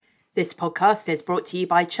This podcast is brought to you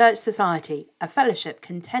by Church Society, a fellowship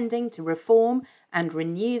contending to reform and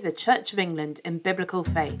renew the Church of England in biblical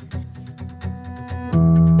faith.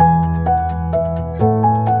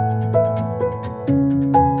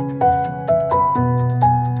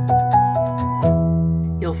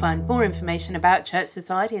 You'll find more information about Church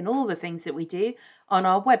Society and all the things that we do on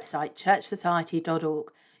our website,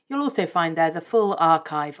 churchsociety.org. You'll also find there the full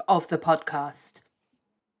archive of the podcast.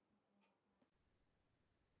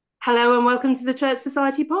 Hello and welcome to the Church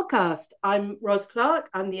Society podcast. I'm Ros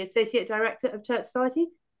Clarke. I'm the Associate Director of Church Society.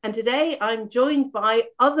 And today I'm joined by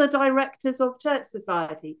other directors of Church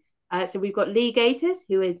Society. So we've got Lee Gatiss,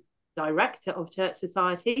 who is Director of Church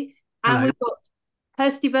Society. And Hello. we've got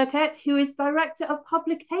Kirsty Birkett, who is Director of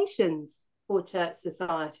Publications for Church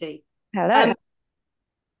Society. Hello.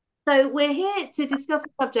 So we're here to discuss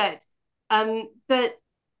a subject that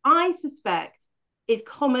I suspect is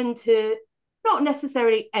common to not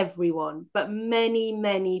necessarily everyone, but many,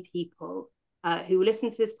 many people who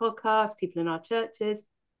listen to this podcast, people in our churches,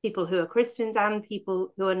 people who are Christians and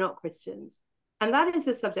people who are not Christians. And that is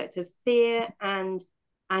the subject of fear and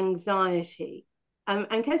anxiety.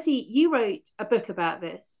 And Kirsty, you wrote a book about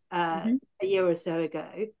this a year or so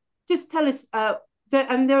ago. Just tell us,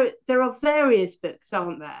 there are various books,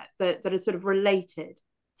 aren't there, that are sort of related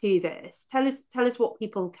to this. Tell us what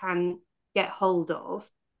people can get hold of.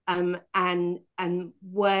 And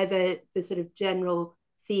where the sort of general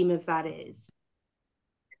theme of that is.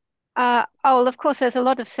 Well, of course, there's a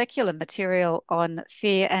lot of secular material on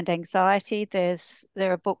fear and anxiety. There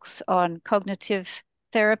are books on cognitive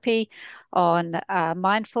therapy, on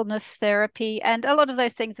mindfulness therapy, and a lot of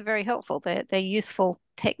those things are very helpful. They're useful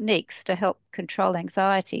techniques to help control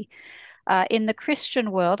anxiety. In the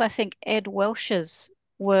Christian world, I think Ed Welch's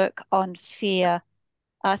work on fear,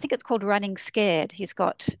 I think it's called Running Scared. He's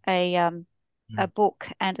got a book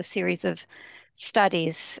and a series of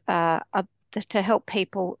studies to help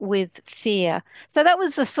people with fear. So that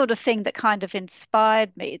was the sort of thing that kind of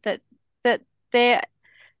inspired me, that there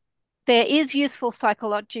is useful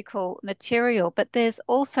psychological material, but there's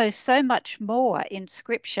also so much more in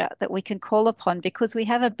Scripture that we can call upon because we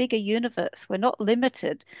have a bigger universe. We're not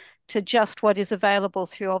limited to just what is available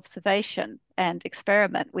through observation and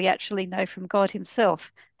experiment. We actually know from God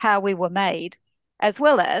himself how we were made, as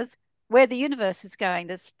well as where the universe is going.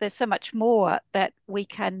 There's so much more that we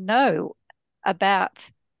can know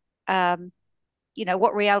about,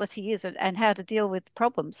 what reality is and how to deal with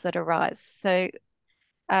problems that arise. So,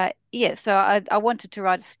 so I wanted to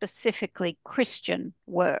write a specifically Christian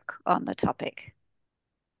work on the topic.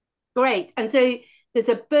 Great. And so there's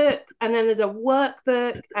a book, and then there's a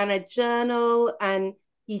workbook and a journal, and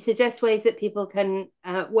you suggest ways that people can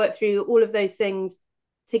work through all of those things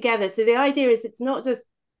together. So the idea is it's not just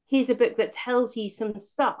here's a book that tells you some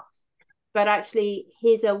stuff, but actually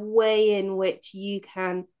here's a way in which you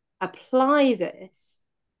can apply this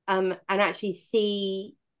and actually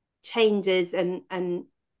see changes and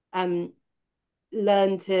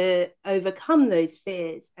learn to overcome those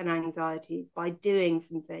fears and anxieties by doing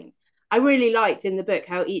some things. I really liked in the book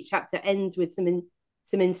how each chapter ends with some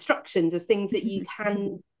instructions of things that you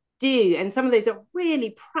can do. And some of those are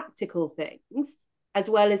really practical things, as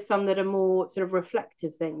well as some that are more sort of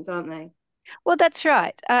reflective things, aren't they? Well, that's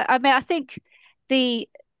right. I think the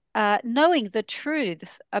knowing the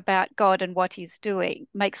truths about God and what he's doing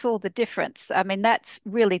makes all the difference. I mean, that's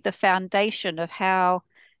really the foundation of how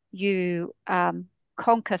you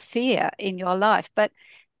conquer fear in your life. But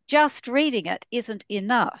just reading it isn't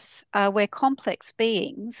enough. We're complex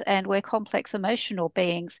beings and we're complex emotional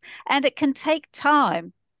beings, and it can take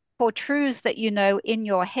time for truths that you know in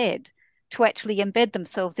your head to actually embed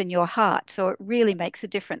themselves in your heart. So it really makes a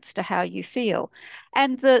difference to how you feel.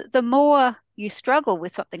 And the more you struggle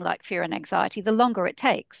with something like fear and anxiety, the longer it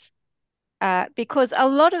takes. Because a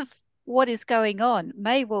lot of what is going on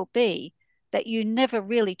may well be that you never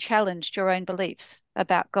really challenged your own beliefs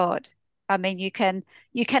about God. I mean, you can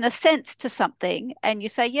assent to something and you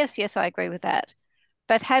say, yes, I agree with that.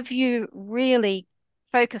 But have you really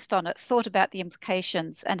focused on it, thought about the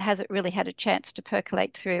implications, and has it really had a chance to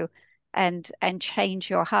percolate through and change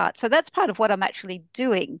your heart? So that's part of what I'm actually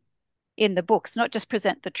doing in the books, not just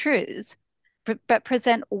present the truths, but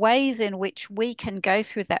present ways in which we can go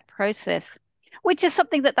through that process, which is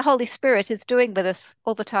something that the Holy Spirit is doing with us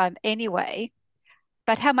all the time anyway.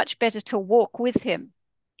 But how much better to walk with him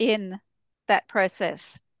in that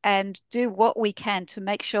process and do what we can to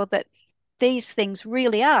make sure that these things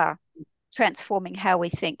really are transforming how we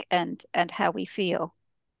think and how we feel.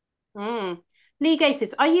 Lee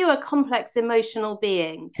Gatiss, are you a complex emotional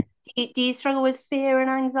being? Do you struggle with fear and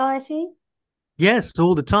anxiety? Yes,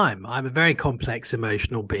 all the time. I'm a very complex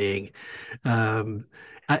emotional being. Um,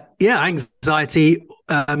 yeah, anxiety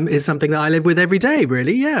is something that I live with every day,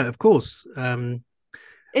 really. Yeah, of course. In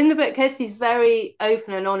the book, Kirsty's very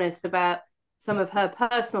open and honest about some of her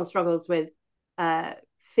personal struggles with uh,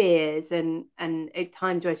 fears and at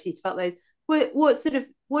times where she's felt those. What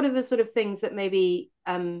are the sort of things that maybe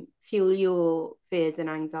fuel your fears and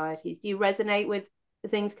anxieties? Do you resonate with the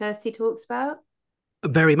things Kirsty talks about?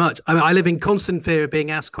 Very much. I mean, I live in constant fear of being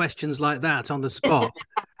asked questions like that on the spot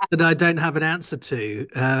that I don't have an answer to,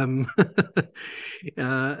 and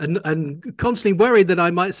constantly worried that I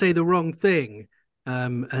might say the wrong thing,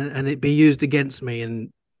 and it be used against me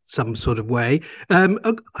in some sort of way.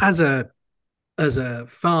 As a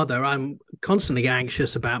father, I'm constantly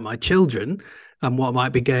anxious about my children and what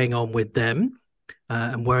might be going on with them,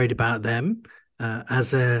 and worried about them.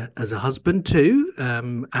 As a husband too,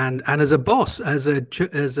 and as a boss, as a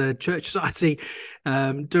church society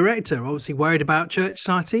director, obviously worried about church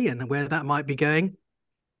society and where that might be going.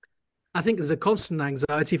 I think there's a constant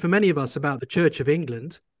anxiety for many of us about the Church of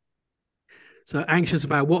England. So anxious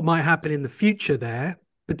about what might happen in the future there,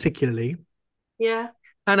 particularly, Yeah.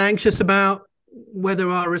 and anxious about whether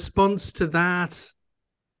our response to that,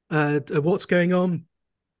 what's going on,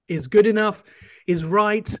 is good enough, is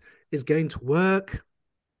right, is going to work.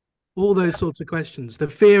 All those sorts of questions. The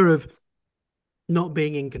fear of not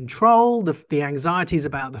being in control, the anxieties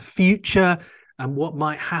about the future and what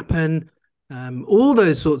might happen, all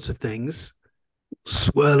those sorts of things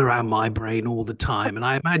swirl around my brain all the time. And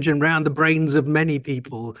I imagine around the brains of many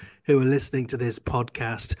people who are listening to this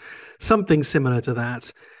podcast, something similar to that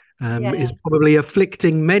is Yeah. probably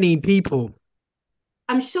afflicting many people.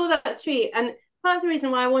 I'm sure that's true. And part of the reason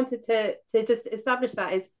why I wanted to just establish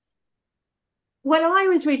that is when I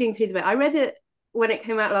was reading through the book, I read it when it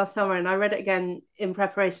came out last summer, and I read it again in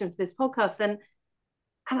preparation for this podcast. And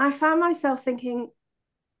I found myself thinking,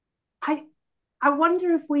 I I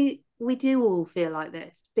wonder if we do all feel like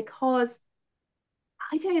this, because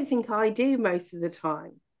I don't think I do most of the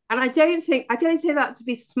time. And I don't say that to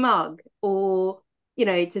be smug or,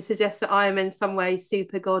 to suggest that I am in some way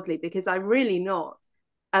super godly, because I'm really not.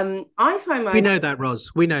 I find We myself know that,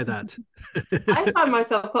 Ros. We know that. I find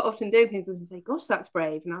myself quite often doing things and say, "Gosh, that's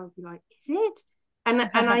brave," and I'll be like, "Is it?" And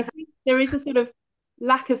I think there is a sort of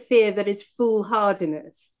lack of fear that is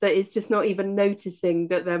foolhardiness, that is just not even noticing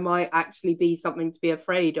that there might actually be something to be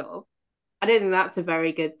afraid of. I don't think that's a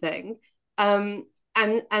very good thing. And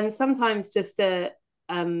sometimes just a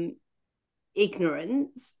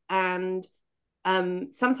ignorance, and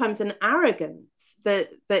sometimes an arrogance that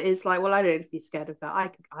is like, well, I don't need to be scared of that.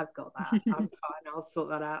 I've got that. I'm fine. I'll sort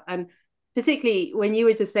that out. And particularly when you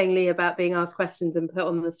were just saying, Lee, about being asked questions and put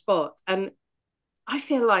on the spot, and I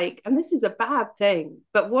feel like, and this is a bad thing,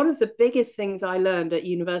 but one of the biggest things I learned at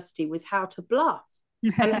university was how to bluff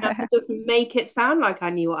and how to just make it sound like I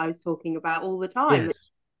knew what I was talking about all the time.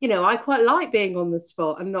 Yes. I quite like being on the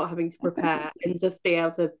spot and not having to prepare and just be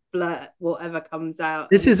able to blurt whatever comes out.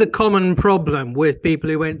 This And is a common problem with people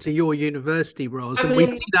who went to your university, Ros, I and we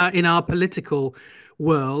mean, see that in our political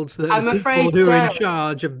worlds, that I'm the people afraid who are in so.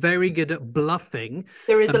 charge are very good at bluffing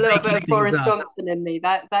There is a and little bit making of things Boris up. Johnson in me.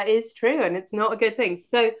 That is true, and it's not a good thing.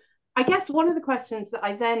 So I guess one of the questions that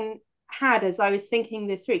I then had as I was thinking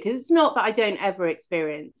this through, because it's not that I don't ever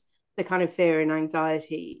experience the kind of fear and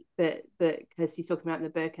anxiety that Kirsty's talking about in the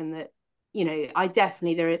book, and that I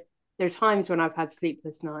definitely there are times when I've had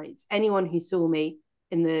sleepless nights. Anyone who saw me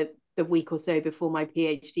in the week or so before my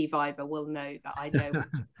PhD viva will know that I know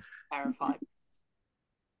terrified.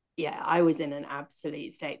 Yeah, I was in an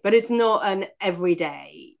absolute state, but it's not an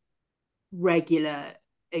everyday, regular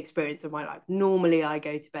experience of my life. Normally, I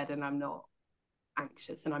go to bed and I'm not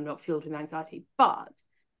anxious and I'm not filled with anxiety. But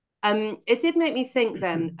it did make me think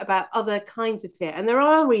then about other kinds of fear, and there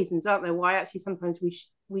are reasons, aren't there, why actually sometimes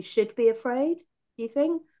we should be afraid. Do you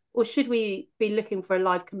think, or should we be looking for a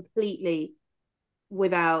life completely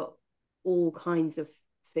without all kinds of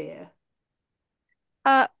fear?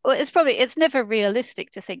 Well, it's never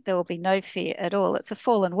realistic to think there will be no fear at all. It's a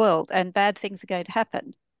fallen world and bad things are going to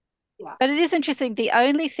happen. Yeah, But it is interesting. The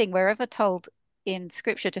only thing we're ever told in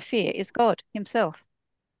scripture to fear is God himself.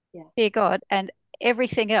 yeah, Fear God, and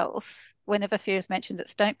everything else, whenever fear is mentioned,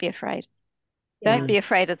 it's don't be afraid. Don't yeah. be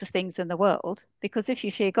afraid of the things in the world, because if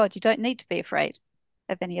you fear God, you don't need to be afraid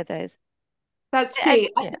of any of those. That's And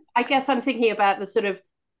true. yeah. I guess I'm thinking about the sort of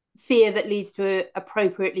fear that leads to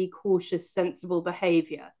appropriately cautious, sensible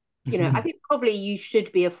behavior. I think probably you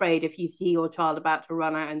should be afraid if you see your child about to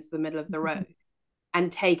run out into the middle of the road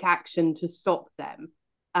and take action to stop them.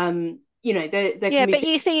 There can Yeah, be but things,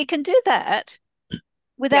 you see, you can do that yeah,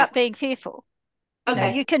 without being fearful.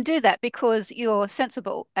 Okay. You can do that because you're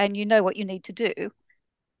sensible and you know what you need to do,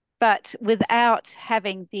 but without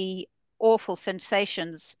having the awful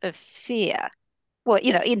sensations of fear. Well,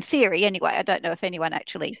 in theory anyway. I don't know if anyone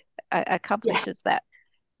actually accomplishes that.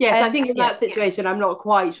 Yes, I And think in that situation, I'm not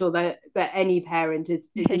quite sure that any parent is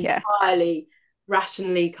yeah, entirely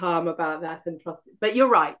rationally calm about that and trust it. But you're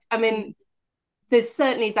right. I mean, there's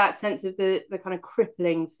certainly that sense of the kind of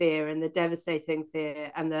crippling fear and the devastating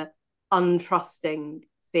fear and the untrusting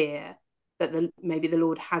fear that maybe the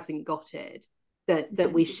Lord hasn't got it,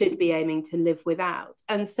 that we should be aiming to live without.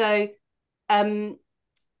 And so how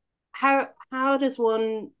does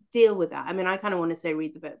one deal with that? I mean, I kind of want to say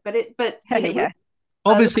read the book, but yeah.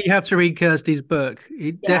 Obviously, you have to read Kirsty's book.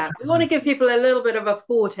 We want to give people a little bit of a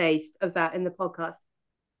foretaste of that in the podcast.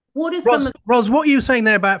 What are some of Ros, what you were saying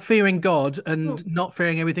there about fearing God and not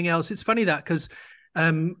fearing everything else? It's funny that because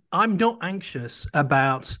I'm not anxious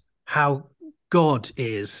about how God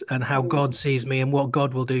is and how God sees me and what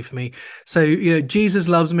God will do for me. So, Jesus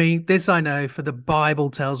loves me. This I know, for the Bible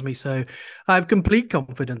tells me so. I have complete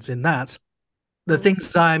confidence in that. The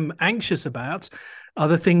things I'm anxious about are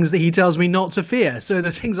the things that he tells me not to fear. So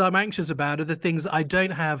the things I'm anxious about are the things that I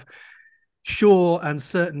don't have sure and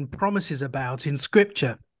certain promises about in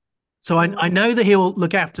Scripture. So I know that he'll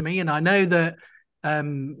look after me, and I know that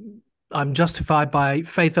I'm justified by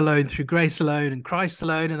faith alone, through grace alone, and Christ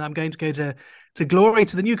alone, and I'm going to go to glory,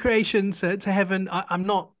 to the new creation, to heaven.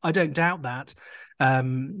 I don't doubt that,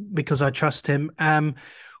 because I trust him.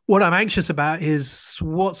 What I'm anxious about is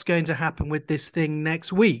what's going to happen with this thing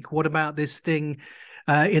next week. What about this thing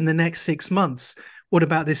in the next 6 months? What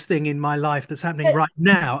about this thing in my life that's happening right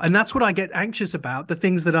now? And that's what I get anxious about, the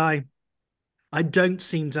things that I don't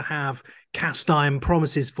seem to have cast iron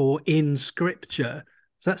promises for in Scripture.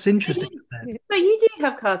 So that's interesting, isn't it? But you do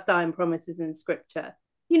have cast iron promises in Scripture.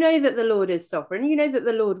 You know that the Lord is sovereign. You know that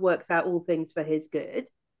the Lord works out all things for his good.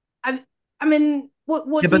 I mean,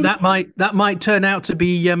 what? Yeah, but that might turn out to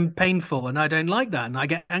be painful, and I don't like that, and I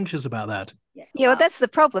get anxious about that. Yeah, well, that's the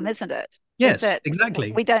problem, isn't it? Yes, is that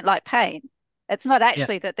exactly. We don't like pain. It's not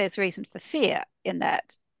actually that there's reason for fear in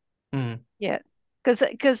that. Yeah,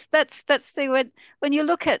 because that's when you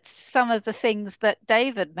look at some of the things that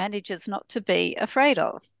David manages not to be afraid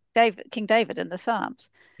of. King David in the Psalms.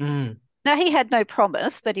 Now, he had no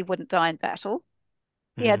promise that he wouldn't die in battle.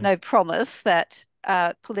 He had no promise that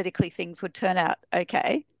politically things would turn out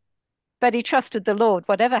okay, but he trusted the Lord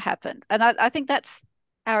whatever happened. And I think that's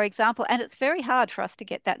our example. And it's very hard for us to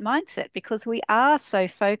get that mindset because we are so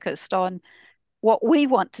focused on what we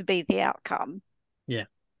want to be the outcome. Yeah.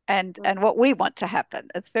 And what we want to happen.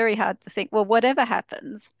 It's very hard to think, well, whatever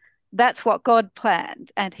happens, that's what God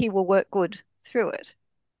planned and he will work good through it.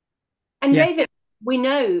 And David, we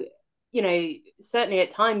know, certainly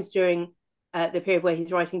at times during the period where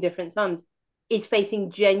he's writing different Psalms, is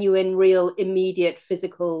facing genuine, real, immediate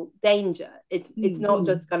physical danger. It's not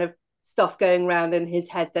just kind of stuff going around in his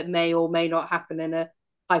head that may or may not happen in a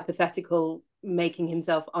hypothetical, making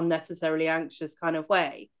himself unnecessarily anxious kind of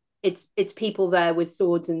way. It's people there with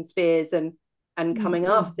swords and spears and coming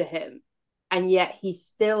after him, and yet he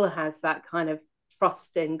still has that kind of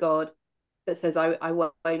trust in God that says, I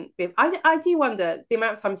won't be. I do wonder the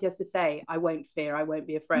amount of times he has to say, I won't fear, I won't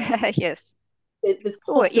be afraid. Yes. There's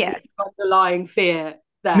possibly underlying fear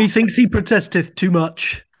there. Methinks he protesteth too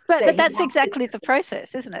much. But that's exactly the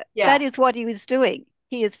process, isn't it? Yeah. That is what he was doing.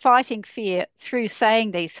 He is fighting fear through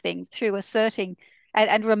saying these things, through asserting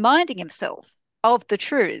and reminding himself of the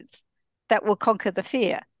truths that will conquer the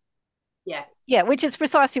fear. Yes. Yeah, which is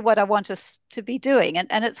precisely what I want us to be doing.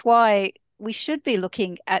 And it's why we should be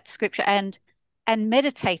looking at Scripture and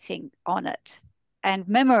meditating on it and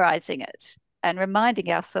memorizing it and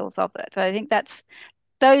reminding ourselves of it. I think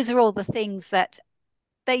those are all the things that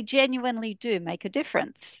they genuinely do make a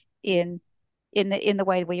difference in the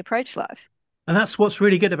way we approach life. And that's what's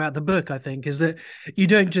really good about the book, I think, is that you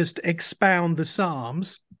don't just expound the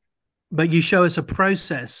Psalms, but you show us a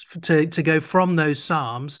process to go from those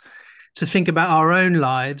Psalms to think about our own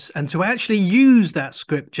lives and to actually use that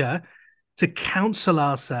Scripture to counsel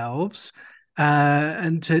ourselves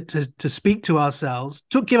and to speak to ourselves,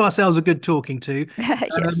 to give ourselves a good talking to,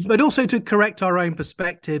 yes. But also to correct our own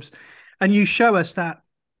perspectives. And you show us that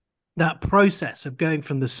process of going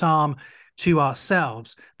from the Psalm to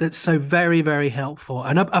ourselves that's so very, very helpful,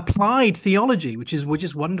 and applied theology, which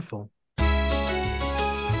is wonderful.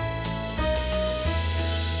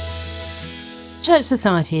 Church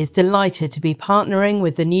Society is delighted to be partnering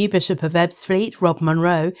with the new Bishop of Ebbsfleet, Rob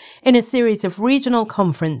Munro, in a series of regional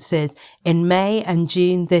conferences in May and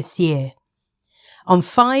June this year. on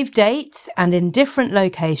 5 dates and in different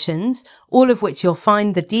locations, all of which you'll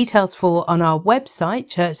find the details for on our website,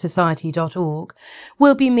 churchsociety.org.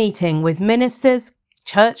 We'll be meeting with ministers,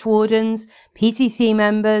 church wardens, PCC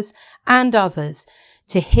members, and others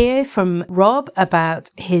to hear from Rob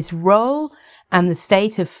about his role and the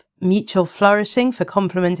state of mutual flourishing for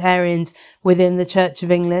complementarians within the Church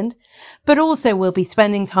of England. But also we'll be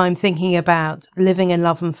spending time thinking about living in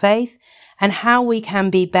love and faith and how we can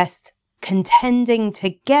be best contending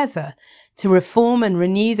together to reform and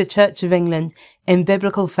renew the Church of England in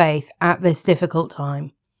biblical faith at this difficult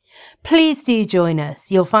time. Please do join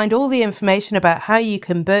us. You'll find all the information about how you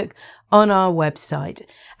can book on our website.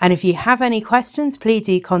 And if you have any questions, please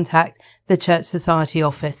do contact the Church Society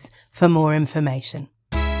office for more information.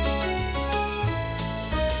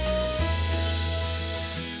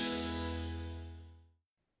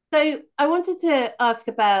 So I wanted to ask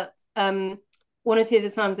about one or two of the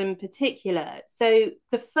Psalms in particular. So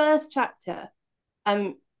the first chapter,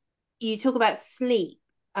 you talk about sleep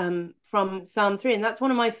from Psalm 3, and that's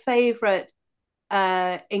one of my favourite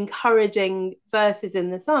encouraging verses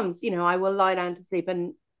in the Psalms. You know, I will lie down to sleep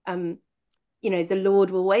and, you know, the Lord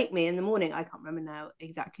will wake me in the morning. I can't remember now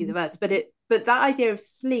exactly the verse, but that idea of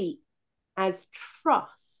sleep as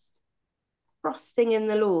trusting in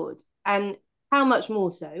the Lord, and how much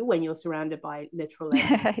more so when you're surrounded by literal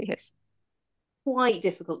enemies. Yes. Quite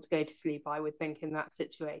difficult to go to sleep, I would think, in that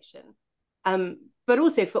situation. But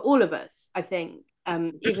also for all of us, I think,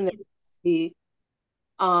 even those who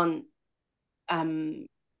aren't, you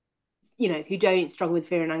know, who don't struggle with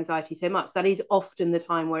fear and anxiety so much, that is often the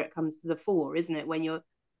time where it comes to the fore, isn't it? When you're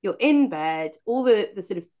in bed, all the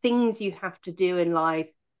sort of things you have to do in life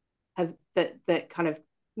have that kind of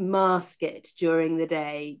mask it during the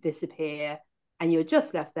day disappear, and you're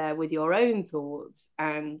just left there with your own thoughts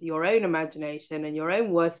and your own imagination and your own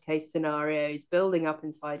worst case scenarios building up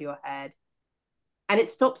inside your head, and it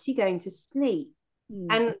stops you going to sleep.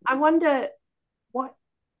 And I wonder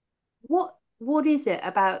what is it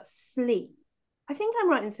about sleep? I think I'm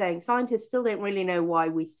right in saying scientists still don't really know why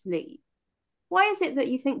we sleep. Why is it that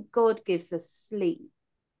you think God gives us sleep,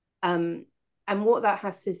 and what that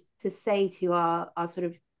has to say to our sort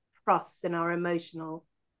of trust and our emotional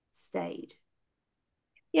state?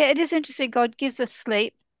 Yeah, it is interesting. God gives us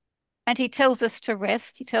sleep and he tells us to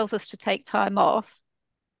rest. He tells us to take time off.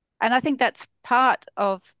 And I think that's part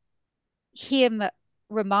of him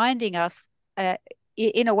reminding us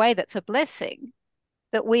in a way that's a blessing,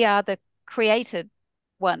 that we are the created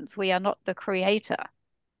ones. We are not the creator,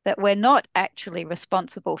 that we're not actually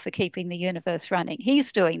responsible for keeping the universe running.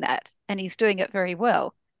 He's doing that, and he's doing it very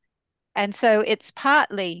well. And so it's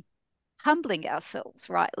partly humbling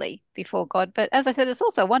ourselves rightly before God. But as I said, it's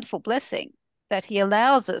also a wonderful blessing that he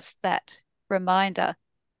allows us that reminder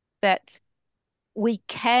that we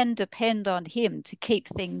can depend on him to keep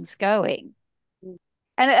things going.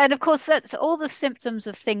 And of course, that's all the symptoms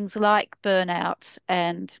of things like burnout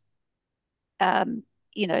and,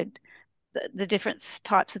 you know, the different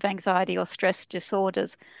types of anxiety or stress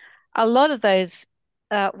disorders. A lot of those,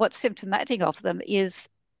 what's symptomatic of them is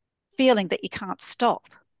feeling that you can't stop,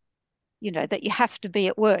 you know, that you have to be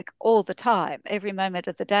at work all the time, every moment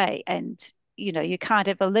of the day. And, you know, you can't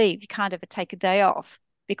ever leave, you can't ever take a day off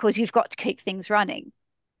because you've got to keep things running.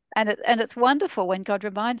 And it's wonderful when God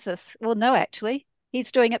reminds us, well, no, actually,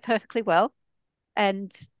 he's doing it perfectly well.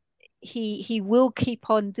 And he will keep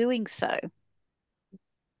on doing so.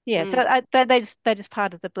 Yeah, so that is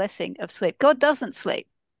part of the blessing of sleep. God doesn't sleep.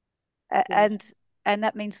 And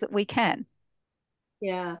that means that we can.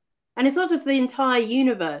 Yeah. And it's not just the entire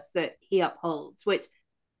universe that he upholds, which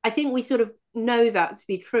I think we sort of know that to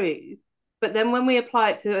be true. But then when we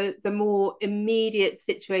apply it to the more immediate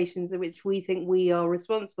situations in which we think we are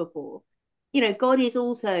responsible for, you know, God is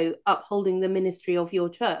also upholding the ministry of your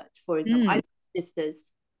church, for example. I think sisters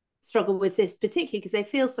struggle with this particularly because they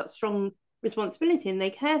feel such strong responsibility and they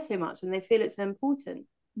care so much and they feel it's so important.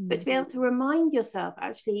 But to be able to remind yourself,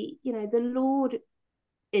 actually, you know, the Lord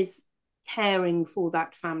is caring for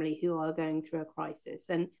that family who are going through a crisis.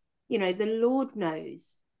 And, you know, the Lord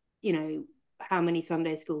knows, you know, how many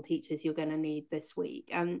Sunday school teachers you're going to need this week.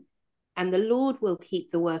 And the Lord will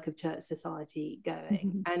keep the work of Church Society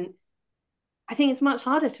going. And I think it's much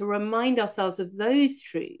harder to remind ourselves of those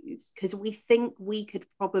truths because we think we could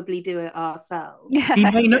probably do it ourselves.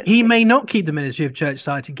 He may not keep the ministry of Church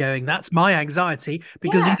Society going. That's my anxiety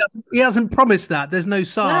because he hasn't promised that. There's no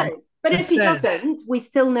psalm. No, but if he doesn't, we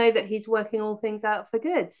still know that he's working all things out for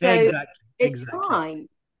good. So it's fine.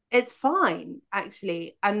 It's fine,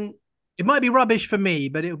 actually. And it might be rubbish for me,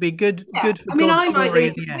 but it'll be good for God's glory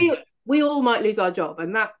at the end. We all might lose our job,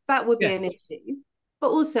 and that would be an issue. but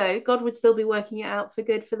also God would still be working it out for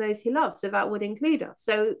good for those he loves. So that would include us.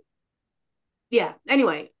 So yeah,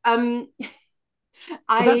 anyway, Well,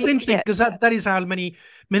 that's interesting Yeah. because that is how many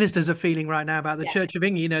ministers are feeling right now about the Yeah. Church of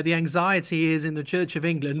England. You know, the anxiety is in the Church of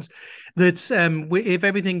England that if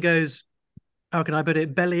everything goes, how can I put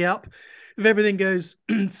it, belly up, if everything goes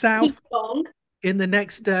south in the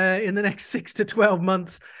next 6 to 12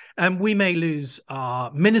 months, we may lose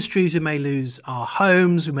our ministries, we may lose our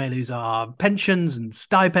homes, we may lose our pensions and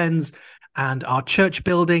stipends and our church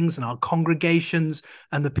buildings and our congregations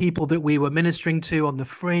and the people that we were ministering to on the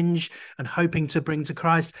fringe and hoping to bring to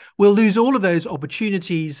Christ. We'll lose all of those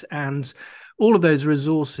opportunities and all of those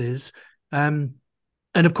resources.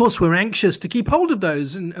 And of course, we're anxious to keep hold of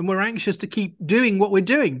those, and we're anxious to keep doing what we're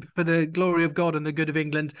doing for the glory of God and the good of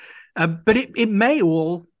England. But it may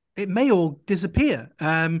all disappear.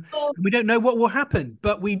 We don't know what will happen,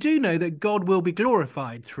 but we do know that God will be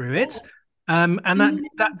glorified through it. And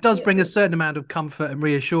that does bring a certain amount of comfort and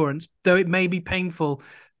reassurance, though it may be painful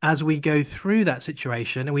as we go through that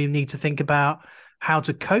situation, and we need to think about how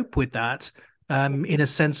to cope with that in a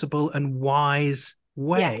sensible and wise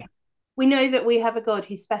way. Yeah. We know that we have a God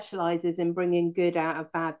who specializes in bringing good out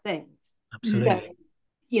of bad things. Absolutely. So,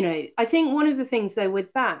 you know, I think one of the things though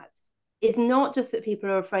with that is not just that people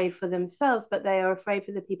are afraid for themselves, but they are afraid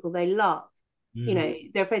for the people they love. You know,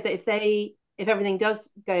 they're afraid that if everything does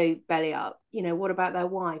go belly up, you know, what about their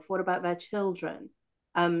wife? What about their children?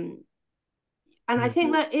 And I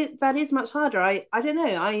think that is much harder. I don't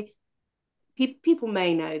know. People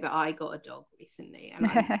may know that I got a dog recently, and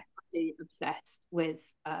I'm really obsessed with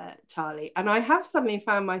Charlie. And I have suddenly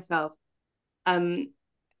found myself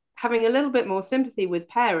having a little bit more sympathy with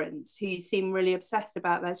parents who seem really obsessed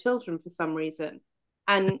about their children for some reason.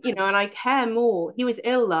 And, you know, and I care more. He was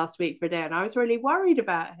ill last week for a day, and I was really worried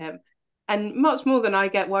about him, and much more than I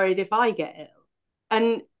get worried if I get ill.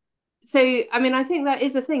 And so, I mean, I think that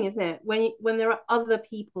is a thing, isn't it? When there are other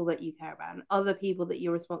people that you care about and other people that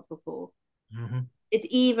you're responsible for, it's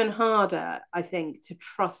even harder, I think, to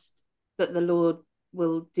trust that the Lord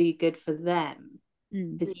will do good for them,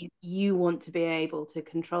 because you want to be able to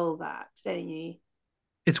control that, don't you?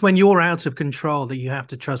 It's when you're out of control that you have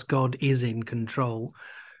to trust God is in control.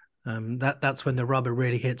 That's when the rubber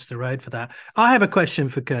really hits the road for that. I have a question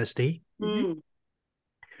for Kirsty.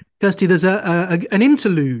 Kirsty, there's an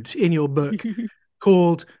interlude in your book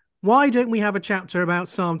called "Why Don't We Have a Chapter About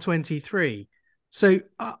Psalm 23?" So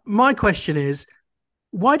my question is,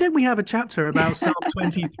 why don't we have a chapter about Psalm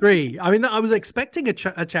 23? I mean, I was expecting a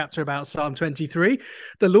chapter about Psalm 23.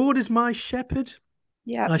 The Lord is my shepherd.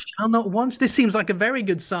 Yeah, I shall not want. This seems like a very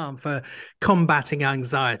good psalm for combating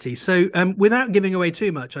anxiety. So without giving away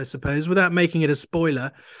too much, I suppose, without making it a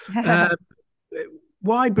spoiler,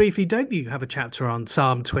 why briefly don't you have a chapter on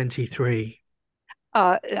Psalm 23?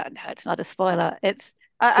 Oh, no, it's not a spoiler.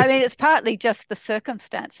 I mean, it's partly just the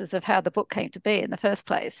circumstances of how the book came to be in the first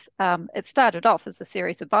place. It started off as a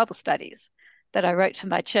series of Bible studies that I wrote for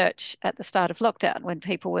my church at the start of lockdown when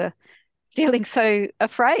people were feeling so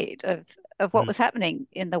afraid of what was happening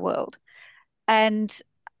in the world. And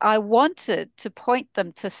I wanted to point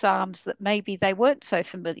them to Psalms that maybe they weren't so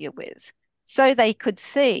familiar with, so they could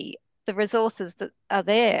see the resources that are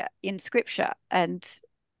there in Scripture, and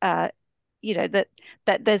you know, that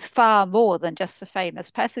there's far more than just the famous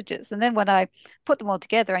passages. And then when I put them all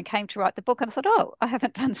together and came to write the book, and I thought, oh, I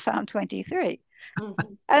haven't done Psalm 23.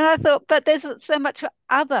 And I thought, but there's so much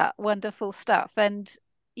other wonderful stuff. And,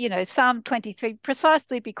 you know, Psalm 23,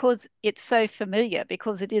 precisely because it's so familiar,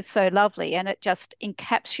 because it is so lovely, and it just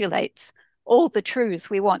encapsulates all the truths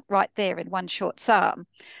we want right there in one short psalm.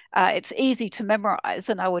 It's easy to memorize,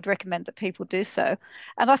 and I would recommend that people do so.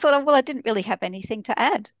 And I thought, oh, well, I didn't really have anything to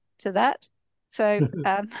add to that. So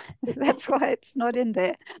that's why it's not in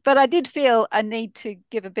there. But I did feel a need to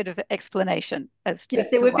give a bit of explanation as to, yes,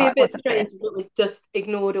 it would be a bit strange there. if it was just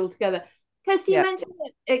ignored altogether. Kirsty, you mentioned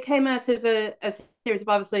that it came out of a series of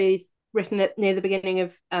Bible studies written near the beginning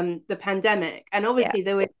of the pandemic. And obviously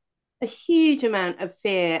there was a huge amount of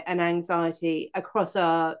fear and anxiety across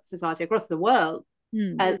our society, across the world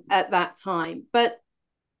at that time. But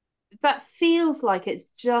that feels like it's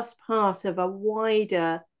just part of a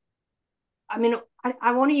wider, I mean,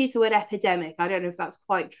 I want to use the word epidemic. I don't know if that's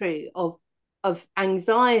quite true, of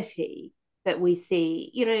anxiety that we see,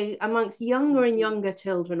 you know, amongst younger and younger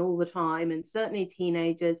children all the time, and certainly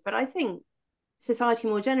teenagers, but I think society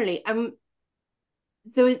more generally.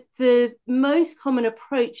 The most common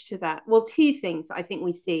approach to that, well, two things I think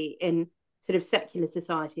we see in sort of secular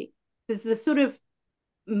society. There's the sort of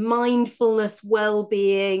mindfulness,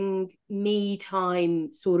 well-being, me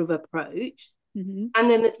time sort of approach. And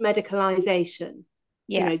then there's medicalization.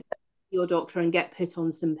 you Yeah. know, your doctor and get put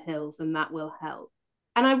on some pills and that will help.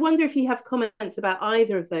 And I wonder if you have comments about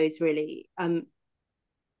either of those really,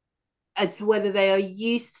 as to whether they are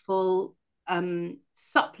useful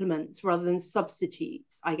supplements rather than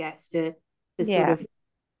substitutes, I guess, to the sort Yeah. of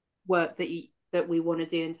work that we want to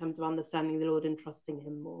do in terms of understanding the Lord and trusting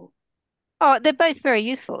him more. Oh, they're both very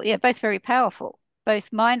useful. Yeah, both very powerful.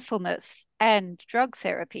 Both mindfulness and drug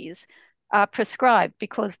therapies are prescribed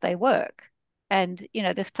because they work. And,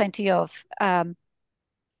 there's plenty of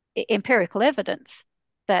empirical evidence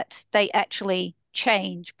that they actually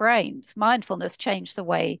change brains. Mindfulness changes the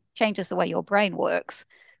way your brain works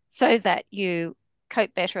so that you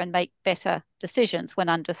cope better and make better decisions when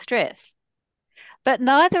under stress. But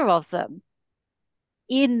neither of them,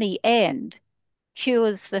 in the end,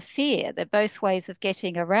 cures the fear. They're both ways of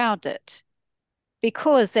getting around it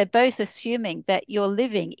because they're both assuming that you're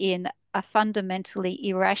living in a fundamentally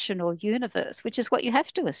irrational universe, which is what you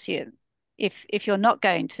have to assume if you're not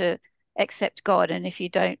going to accept God and if you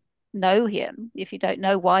don't know him, if you don't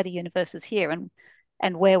know why the universe is here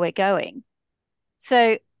and where we're going.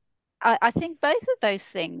 So I think both of those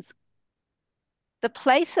things, the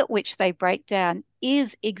place at which they break down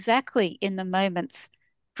is exactly in the moments,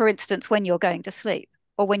 for instance, when you're going to sleep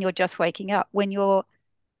or when you're just waking up, when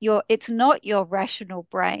it's not your rational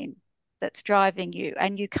brain that's driving you,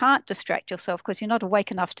 and you can't distract yourself because you're not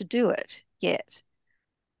awake enough to do it yet.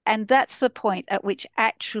 And that's the point at which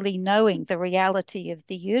actually knowing the reality of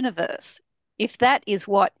the universe, if that is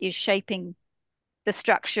what is shaping the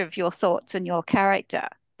structure of your thoughts and your character,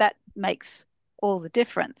 that makes all the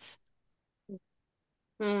difference.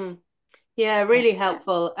 Mm. Yeah, really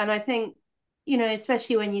helpful. And I think,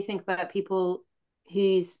 especially when you think about people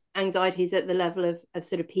whose anxiety is at the level of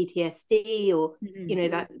sort of PTSD or,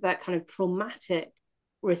 that kind of traumatic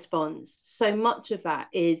response, so much of that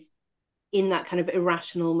is in that kind of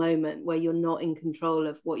irrational moment where you're not in control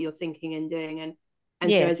of what you're thinking and doing. And so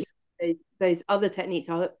Yes. those other techniques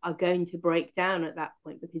are going to break down at that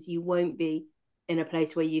point because you won't be in a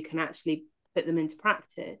place where you can actually put them into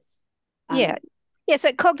practice. Yeah. Yes,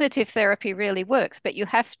 that cognitive therapy really works, but you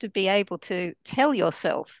have to be able to tell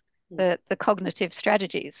yourself the cognitive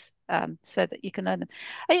strategies so that you can learn them.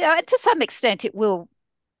 To some extent, it will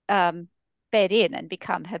bed in and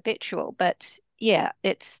become habitual, but yeah,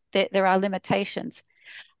 there are limitations.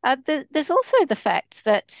 There's also the fact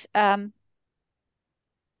that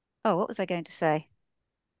what was I going to say?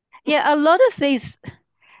 Yeah, a lot of these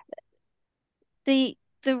the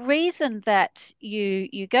reason that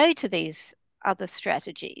you go to these other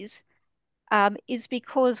strategies is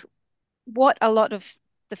because what a lot of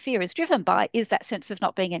the fear is driven by is that sense of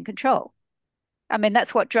not being in control. I mean,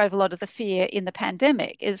 that's what drove a lot of the fear in the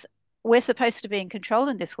pandemic is we're supposed to be in control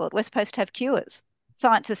in this world. We're supposed to have cures.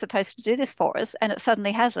 Science is supposed to do this for us, and it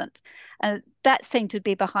suddenly hasn't. And that seemed to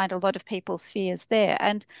be behind a lot of people's fears there.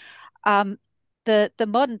 And the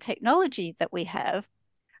modern technology that we have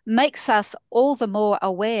makes us all the more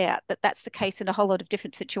aware that that's the case in a whole lot of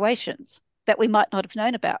different situations that we might not have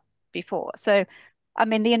known about before. So, I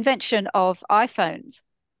mean, the invention of iPhones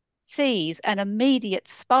sees an immediate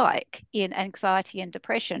spike in anxiety and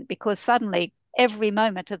depression because suddenly every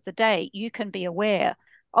moment of the day you can be aware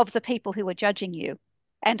of the people who are judging you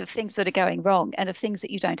and of things that are going wrong and of things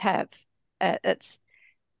that you don't have.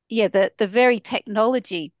 The very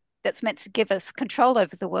technology that's meant to give us control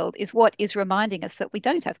over the world is what is reminding us that we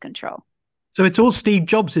don't have control. So it's all Steve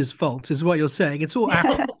Jobs' fault, is what you're saying. It's all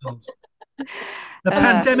Apple's fault. The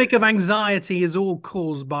pandemic of anxiety is all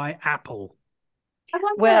caused by Apple.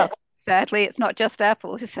 Well, sadly, it's not just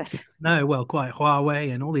Apple, is it? No, well, quite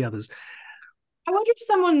Huawei and all the others. I wonder if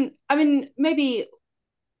someone, I mean, maybe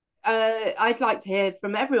I'd like to hear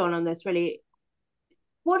from everyone on this, really.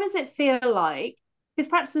 What does it feel like? Because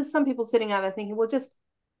perhaps there's some people sitting out there thinking, well,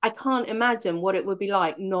 I can't imagine what it would be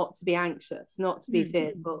like not to be anxious, not to be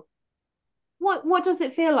fearful. What does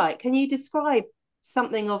it feel like? Can you describe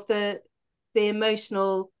something of the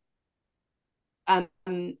emotional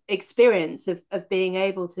experience of being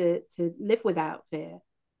able to live without fear?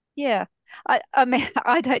 Yeah. I mean,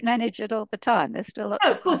 I don't manage it all the time. There's still lots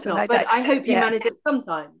of course not, but I hope you manage it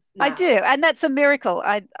sometimes. I do, and that's a miracle.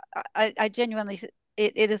 I genuinely,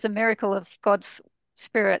 it is a miracle of God's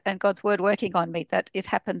spirit and God's word working on me that it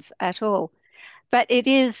happens at all. But it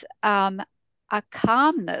is a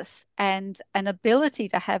calmness and an ability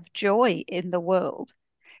to have joy in the world,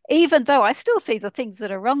 even though I still see the things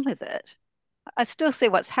that are wrong with it. I still see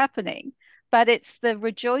what's happening, but it's the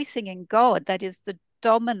rejoicing in God that is the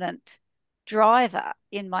dominant driver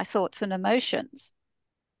in my thoughts and emotions.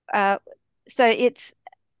 So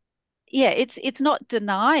it's not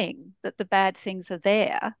denying that the bad things are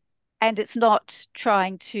there, and it's not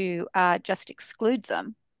trying to just exclude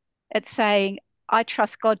them. It's saying, I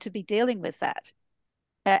trust God to be dealing with that.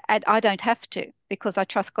 And I don't have to, because I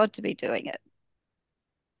trust God to be doing it.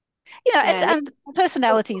 And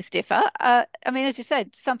personalities differ. I mean, as you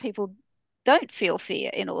said, some people don't feel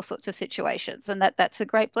fear in all sorts of situations, and that's a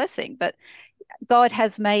great blessing. But God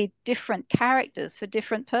has made different characters for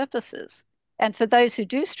different purposes. And for those who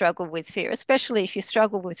do struggle with fear, especially if you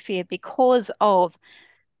struggle with fear because of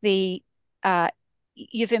the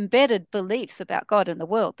you've embedded beliefs about God and the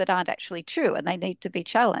world that aren't actually true, and they need to be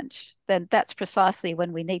challenged, then that's precisely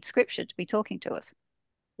when we need scripture to be talking to us.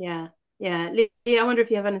 Yeah. Lee, I wonder if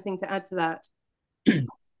you have anything to add to that.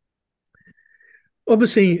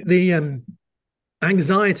 Obviously, the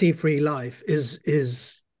anxiety-free life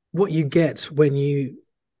is what you get when you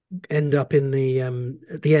end up in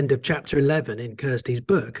at the end of chapter 11 in Kirsty's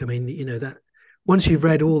book. I mean, that once you've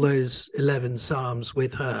read all those 11 Psalms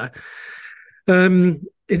with her,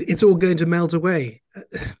 it's all going to melt away.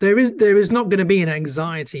 There is not going to be an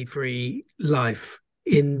anxiety-free life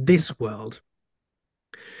in this world,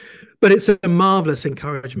 but it's a marvelous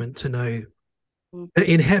encouragement to know that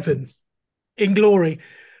in heaven, in glory,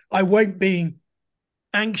 I won't be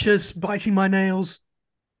anxious, biting my nails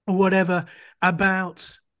or whatever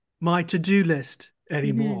about my to-do list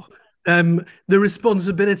anymore. The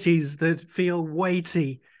responsibilities that feel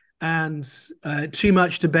weighty and too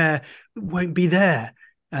much to bear won't be there.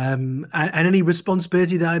 And any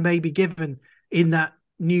responsibility that I may be given in that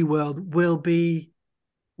new world will be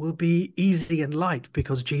easy and light,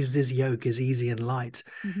 because Jesus' yoke is easy and light.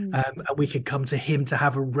 And we can come to him to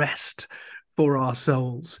have a rest for our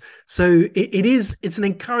souls. So it's an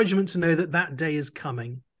encouragement to know that day is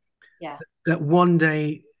coming. Yeah. That one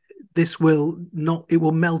day it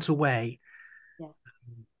will melt away. Yeah.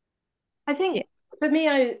 I think for me,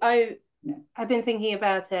 I've been thinking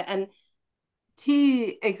about it, and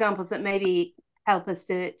two examples that maybe help us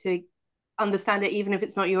to understand it, even if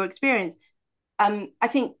it's not your experience. I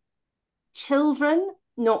think children,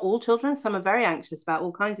 not all children, some are very anxious about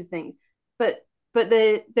all kinds of things, but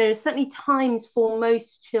there are certainly times for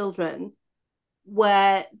most children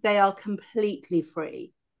where they are completely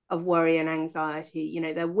free of worry and anxiety.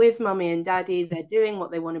 They're with mummy and daddy, they're doing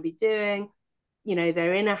what they want to be doing,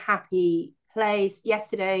 they're in a happy place.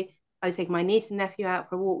 Yesterday, I was taking my niece and nephew out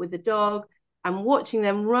for a walk with the dog and watching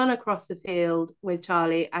them run across the field with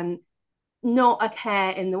Charlie, and not a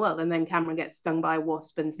care in the world. And then Cameron gets stung by a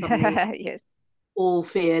wasp, and suddenly yes, all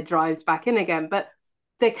fear drives back in again. But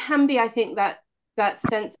there can be, I think, that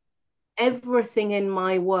sense everything in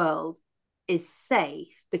my world is safe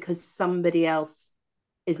because somebody else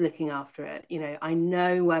is looking after it. I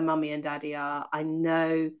know where mummy and daddy are. I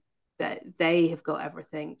know that they have got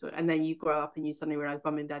everything. And then you grow up and you suddenly realize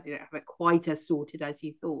mummy and daddy don't have it quite as sorted as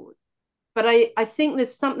you thought. But I think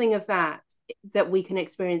there's something of that we can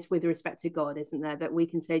experience with respect to God, isn't there? That we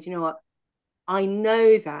can say, do you know what? I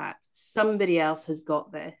know that somebody else has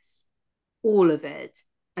got this, all of it.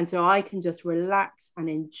 And so I can just relax and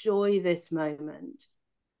enjoy this moment,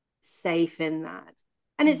 safe in that.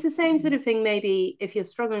 And it's the same sort of thing, maybe if you're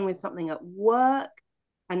struggling with something at work,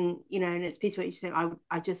 and and it's peaceful, you say,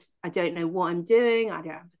 I don't know what I'm doing, I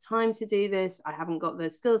don't have the time to do this, I haven't got the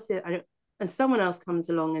skills to, and someone else comes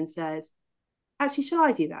along and says, actually, shall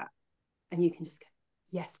I do that? And you can just go,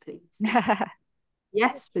 yes, please.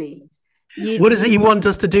 Yes, please. What is it you want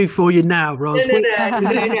us to do for you now, Ros? No.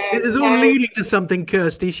 This is all leading to something,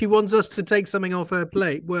 Kirsty. She wants us to take something off her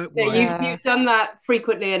plate. You've done that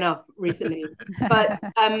frequently enough recently. But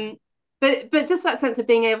just that sense of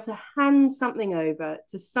being able to hand something over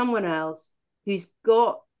to someone else who's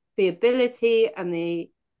got the ability and the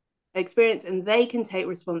experience, and they can take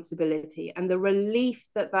responsibility, and the relief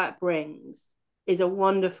that brings is a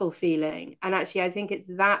wonderful feeling. And actually, I think it's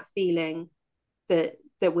that feeling that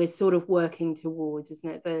we're sort of working towards,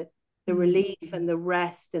 isn't it? The relief and the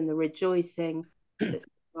rest and the rejoicing that's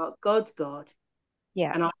God's God.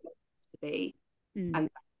 Yeah. And I want to be. And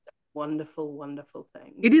that's a wonderful, wonderful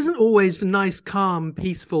thing. It isn't always a nice, calm,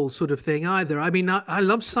 peaceful sort of thing either. I mean, I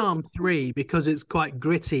love Psalm 3 because it's quite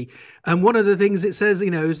gritty. And one of the things it says,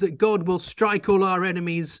 is that God will strike all our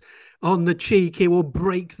enemies on the cheek. He will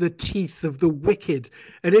break the teeth of the wicked.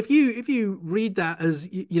 And if you read that as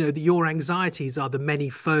your anxieties are the many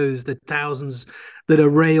foes, the thousands that are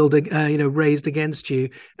raised against you,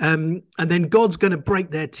 and then God's going to break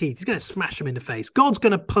their teeth, he's going to smash them in the face, God's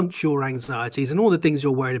going to punch your anxieties and all the things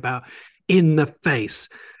you're worried about in the face.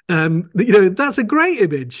 That's a great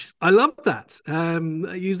image. I love that.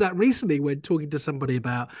 I used that recently when talking to somebody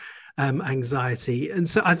about anxiety. And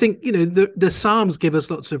so I think, the Psalms give us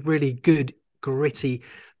lots of really good, gritty,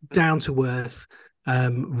 down to earth,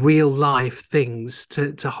 real life things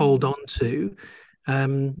to hold on to.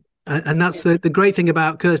 And that's the great thing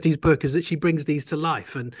about Kirsty's book, is that she brings these to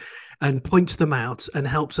life and points them out and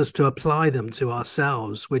helps us to apply them to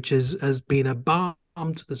ourselves, which has been a balm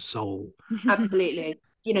to the soul. Absolutely.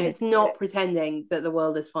 It's not pretending that the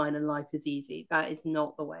world is fine and life is easy. That is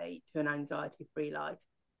not the way to an anxiety-free life.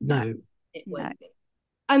 No. It won't be.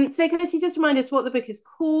 So Kirsty, just remind us what the book is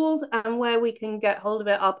called and where we can get hold of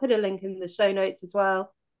it. I'll put a link in the show notes as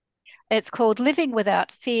well. It's called Living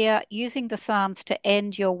Without Fear, Using the Psalms to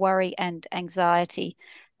End Your Worry and Anxiety,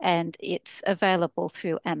 and it's available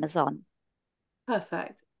through Amazon.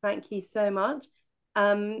 Perfect. Thank you so much.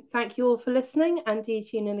 Thank you all for listening, and do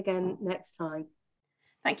tune in again next time.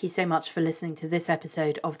 Thank you so much for listening to this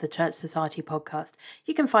episode of the Church Society podcast.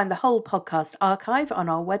 You can find the whole podcast archive on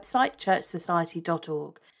our website,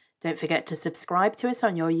 churchsociety.org. Don't forget to subscribe to us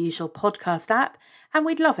on your usual podcast app, and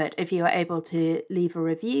we'd love it if you are able to leave a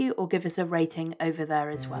review or give us a rating over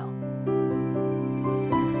there as well.